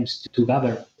takes time to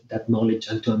gather that knowledge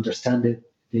and to understand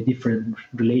the different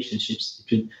relationships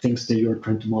between things that you're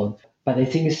trying to model. But I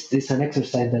think it's an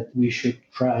exercise that we should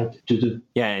try to do.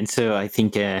 Yeah, and so I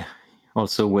think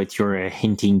also what you're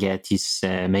hinting at is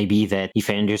maybe that, if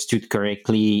I understood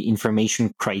correctly,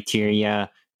 information criteria,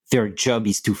 their job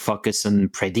is to focus on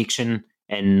prediction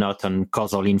and not on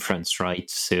causal inference, right?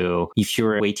 So if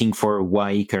you're waiting for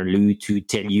Wijk or Lu to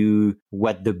tell you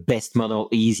what the best model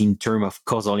is in terms of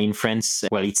causal inference,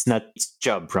 well, it's not its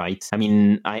job, right? I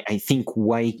mean, I think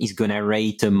Wijk is going to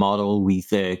rate a model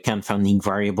with confounding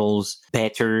variables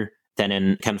better than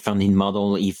a confounding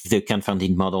model if the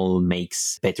confounding model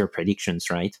makes better predictions,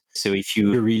 right? So if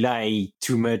you rely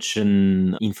too much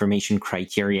on information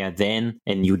criteria then,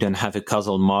 and you don't have a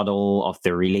causal model of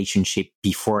the relationship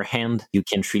beforehand, you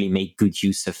can't really make good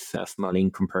use of modeling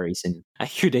comparison. I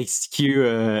could ask you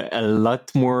a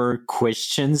lot more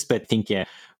questions, but I think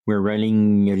we're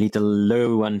running a little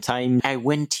low on time. I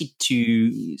wanted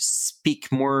to speak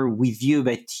more with you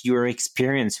about your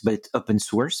experience about open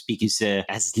source because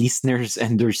as listeners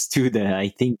understood, I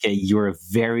think you're a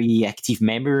very active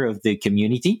member of the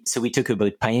community. So we talk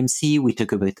about PyMC, we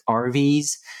talk about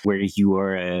RVs, where you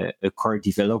are a core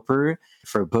developer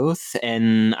for both.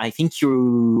 And I think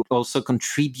you also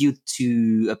contribute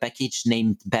to a package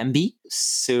named Bambi.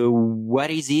 So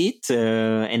what is it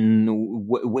and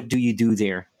what do you do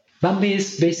there? Bambi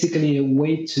is basically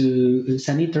it's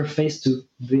an interface to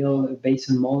build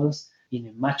Bayesian models in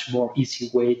a much more easy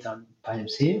way than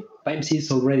PyMC. PyMC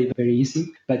is already very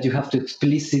easy, but you have to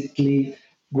explicitly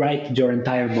write your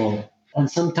entire model. And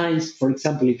sometimes, for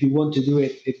example, if you want to do a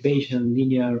Bayesian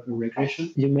linear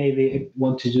regression, you maybe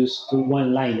want to use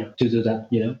one line to do that,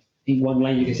 In one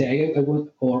line, you can say, I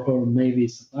want, or maybe,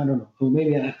 I don't know, or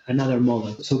maybe another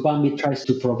model. So Bambi tries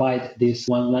to provide these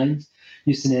one lines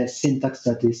using a syntax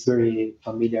that is very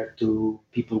familiar to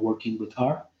people working with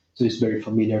R. So it's very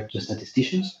familiar to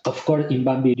statisticians. Of course, in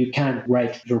Bambi, you can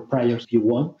write your priors if you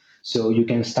want. So you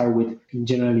can start with,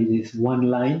 generally, this one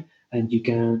line, and you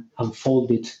can unfold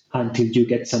it until you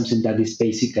get something that is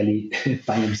basically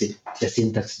PyMC, the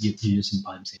syntax you use in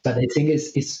PyMC. But I think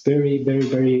it's very, very,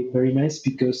 very, very nice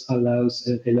because it allows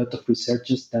a lot of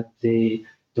researchers that they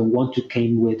don't want to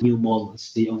come with new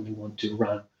models. They only want to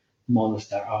run models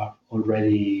that are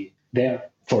already there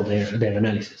for their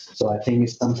analysis. So I think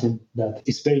it's something that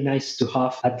is very nice to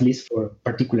have, at least for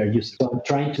particular users. So I'm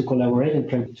trying to collaborate and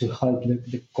trying to help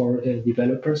the core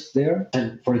developers there.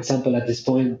 And for example, at this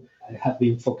point, I have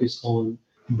been focused on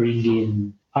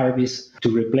bringing RVs to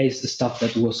replace the stuff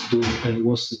that was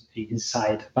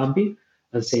inside Bambi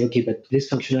and say, okay, but this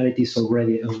functionality is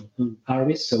already on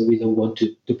RVs, so we don't want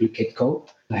to duplicate code.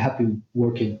 I have been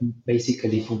working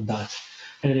basically on that.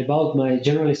 And about my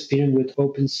general experience with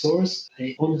open source,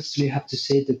 I honestly have to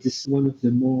say that this is one of the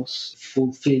most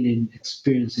fulfilling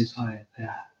experiences I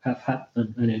have had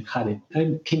and I'm having.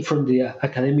 I came from the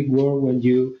academic world when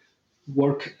you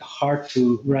work hard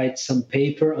to write some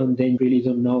paper and then really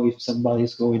don't know if somebody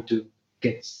is going to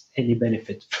get any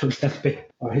benefit from that paper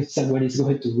or if someone is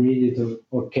going to read it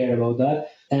or care about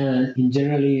that. And in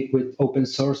generally with open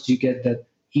source, you get that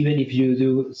even if you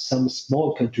do some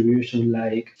small contribution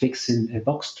like fixing a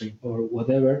box tree or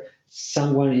whatever,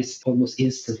 someone is almost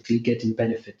instantly getting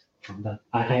benefit from that.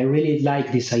 I really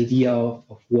like this idea of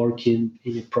working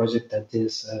in a project that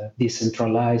is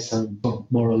decentralized and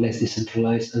more or less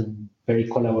decentralized and very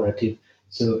collaborative.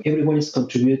 So everyone is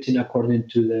contributing according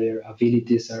to their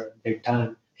abilities or their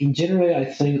time. In general, I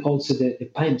think also the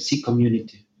PyMC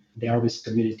community, the RVs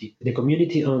community, the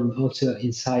community and also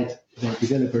inside the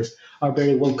developers are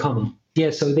very welcoming.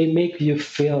 Yeah, so they make you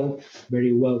feel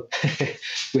very well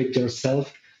with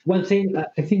yourself. One thing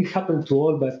I think happened to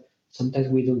all, but sometimes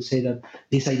we don't say that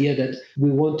this idea that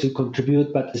we want to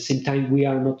contribute, but at the same time we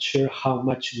are not sure how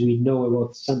much we know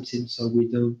about something, so we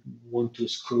don't want to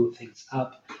screw things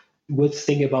up. Good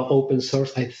thing about open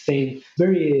source, I think,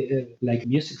 very like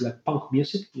music, like punk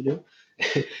music, you know.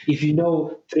 If you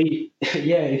know three,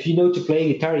 yeah, if you know to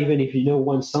play guitar, even if you know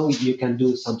one song, you can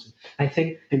do something. I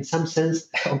think in some sense,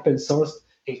 open source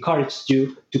encourages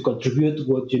you to contribute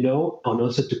what you know and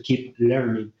also to keep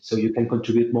learning. So you can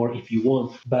contribute more if you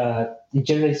want. But in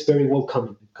general, it's very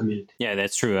welcoming community. Yeah,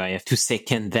 that's true. I have to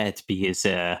second that because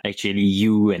actually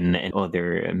you and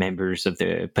other members of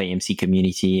the PyMC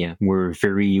community were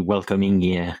very welcoming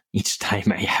each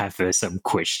time I have some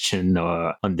question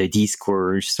on the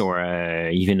discourse or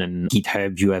even on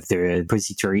GitHub. You have the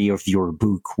repository of your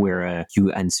book where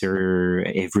you answer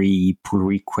every pull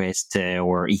request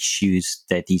or issues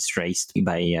that is raised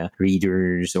by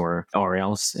readers or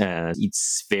else.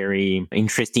 It's very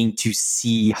interesting to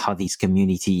see how this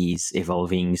community is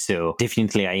evolving. So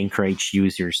definitely I encourage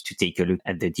users to take a look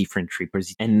at the different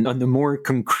repositories. And on a more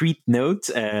concrete note,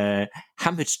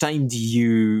 how much time do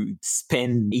you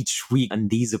spend each week on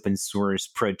these open source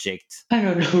projects? I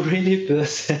don't know, really,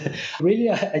 but really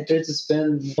I try to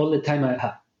spend all the time I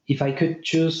have. If I could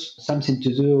choose something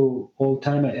to do all the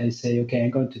time, I say, okay, I'm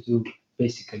going to do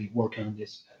basically working on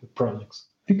these projects.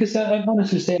 Because I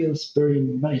honestly say it's very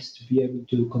nice to be able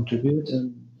to contribute.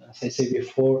 And as I said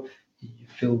before, you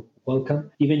feel welcome.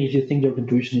 Even if you think your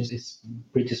contribution is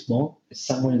pretty small,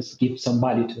 someone gives some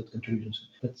value to that contribution.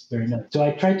 So that's very nice. So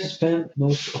I try to spend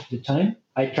most of the time.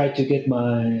 I try to get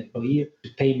my employer to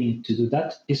pay me to do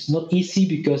that. It's not easy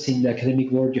because in the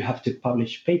academic world, you have to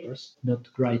publish papers, not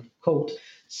write code.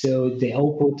 So the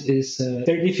output is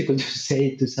very difficult to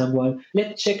say to someone,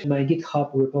 let's check my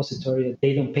GitHub repository.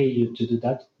 They don't pay you to do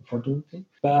that, unfortunately.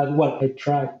 But well, I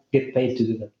try to get paid to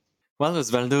do that. Well,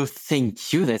 Osvaldo,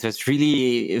 thank you. That was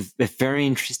really a very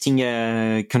interesting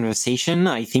conversation.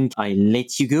 I think I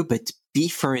let you go, but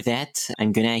before that,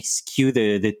 I'm going to ask you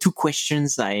the two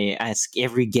questions I ask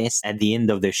every guest at the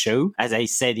end of the show. As I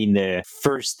said in the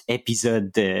first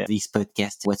episode of this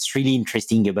podcast, what's really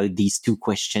interesting about these two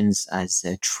questions as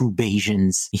true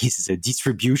Bayesians is the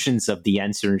distributions of the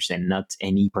answers and not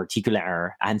any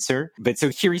particular answer. But so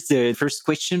here is the first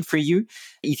question for you.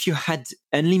 If you had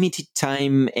unlimited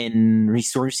time and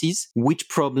resources, which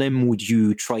problem would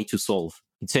you try to solve?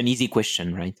 It's an easy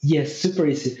question, right? Yes, super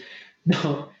easy.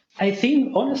 No, I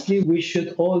think, honestly, we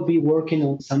should all be working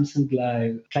on something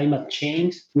like climate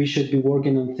change. We should be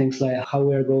working on things like how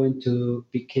we're going to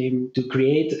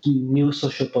create a new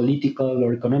social, political,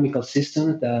 or economical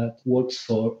system that works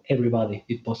for everybody,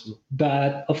 if possible.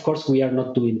 But of course, we are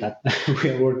not doing that.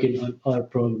 We are working on other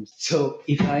problems. So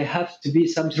if I have to be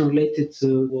something related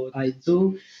to what I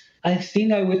do, I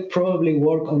think I would probably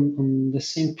work on the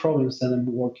same problems that I'm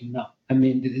working now. I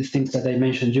mean, the things that I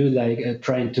mentioned you, like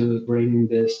trying to bring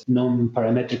this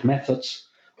non-parametric methods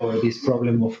or this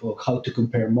problem of how to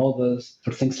compare models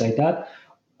or things like that.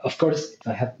 Of course, if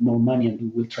I have more money, and we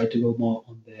will try to go more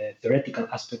on the theoretical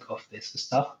aspect of this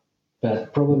stuff,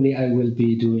 but probably I will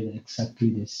be doing exactly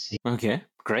the same. Okay,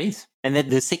 great. And then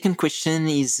the second question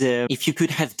is, if you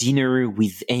could have dinner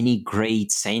with any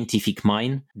great scientific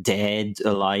mind, dead,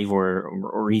 alive,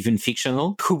 or even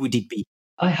fictional, who would it be?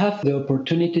 I have the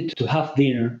opportunity to have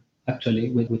dinner actually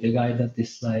with a guy that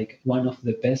is like one of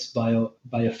the best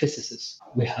biophysicists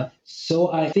we have.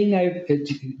 So I think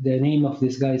the name of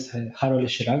this guy is Harold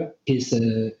Shiraga. He's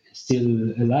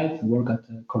still alive, work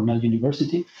at Cornell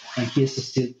University, and he is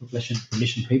still publishing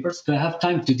papers. So I have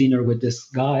time to dinner with this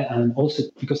guy, and also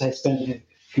because I spent a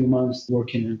few months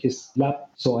working in his lab,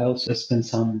 so I also spent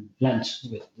some lunch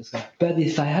with this guy. But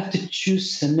if I have to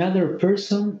choose another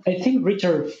person, I think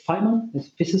Richard Feynman, a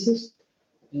physicist,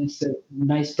 is a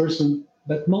nice person,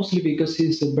 but mostly because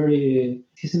he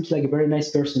seems like a very nice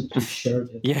person to share.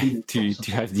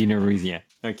 To have dinner with, yeah.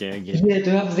 Okay, I get it. Yeah,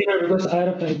 to have dinner because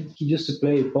he used to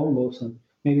play bongos, and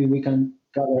maybe we can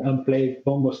gather and play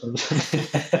bongos or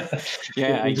something.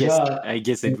 Yeah, I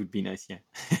guess it would be nice, yeah.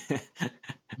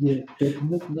 Yeah,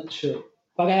 but not sure.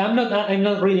 Okay, I'm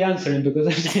not really answering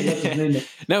because I'm not.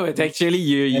 No, but actually,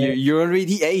 you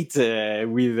already ate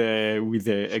with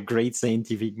a great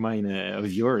scientific mind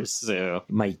of yours. So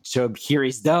my job here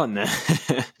is done.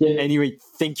 Yeah. Anyway,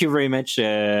 Thank you very much,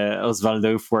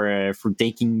 Osvaldo, for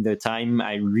taking the time.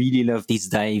 I really love this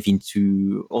dive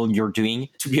into all you're doing.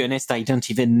 To be honest, I don't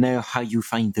even know how you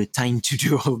find the time to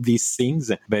do all these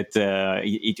things, but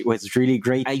it was really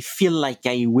great. I feel like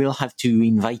I will have to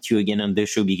invite you again on the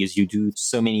show because you do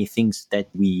so many things that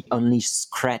we only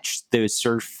scratch the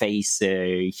surface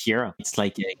here. It's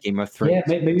like a Game of Thrones.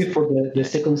 Yeah, maybe for the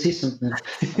second season.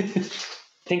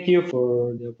 Thank you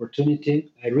for the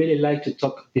opportunity. I really like to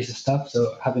talk this stuff,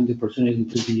 so having the opportunity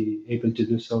to be able to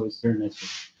do so is very nice for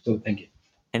me. So thank you.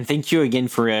 And thank you again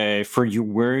for your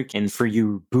work and for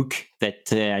your book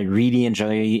that I really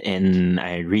enjoy, and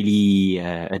I really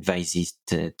advise it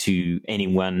to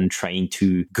anyone trying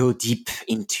to go deep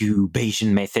into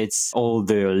Bayesian methods. All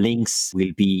the links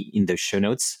will be in the show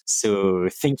notes. So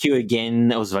thank you again,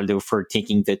 Osvaldo, for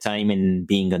taking the time and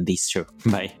being on this show.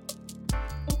 Bye.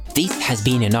 This has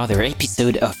been another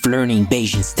episode of Learning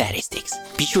Bayesian Statistics.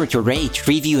 Be sure to rate,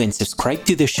 review, and subscribe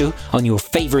to the show on your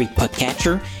favorite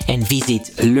podcatcher, and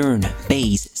visit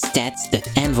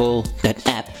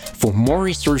learnbayesstats.anvil.app for more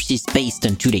resources based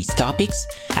on today's topics,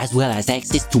 as well as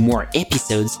access to more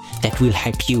episodes that will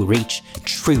help you reach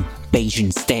true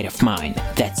Bayesian state of mind.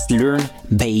 That's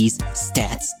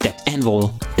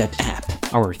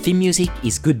learnbayesstats.anvil.app. Our theme music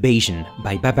is Good Bayesian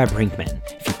by Baba Brinkman,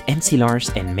 feat. MC Lars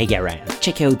and Mega Ran.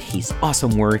 Check out his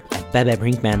awesome work at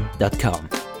bababrinkman.com.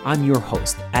 I'm your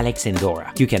host, Alex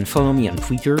Andorra. You can follow me on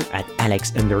Twitter at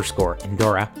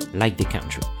Alex_Andorra, like the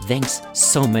country. Thanks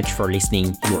so much for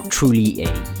listening. You're truly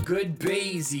a good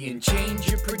Bayesian. Change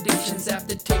your predictions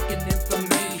after taking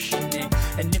information in.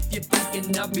 And if you're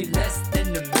thinking I'll be less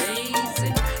than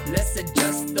amazing, let's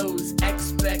adjust those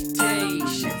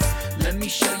expectations. Let me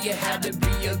show you how to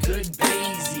be a good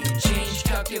Bayesian. Change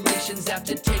calculations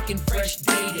after taking fresh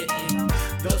data in.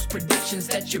 Those predictions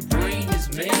that your brain is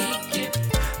making,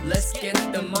 let's get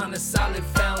them on a solid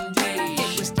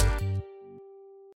foundation.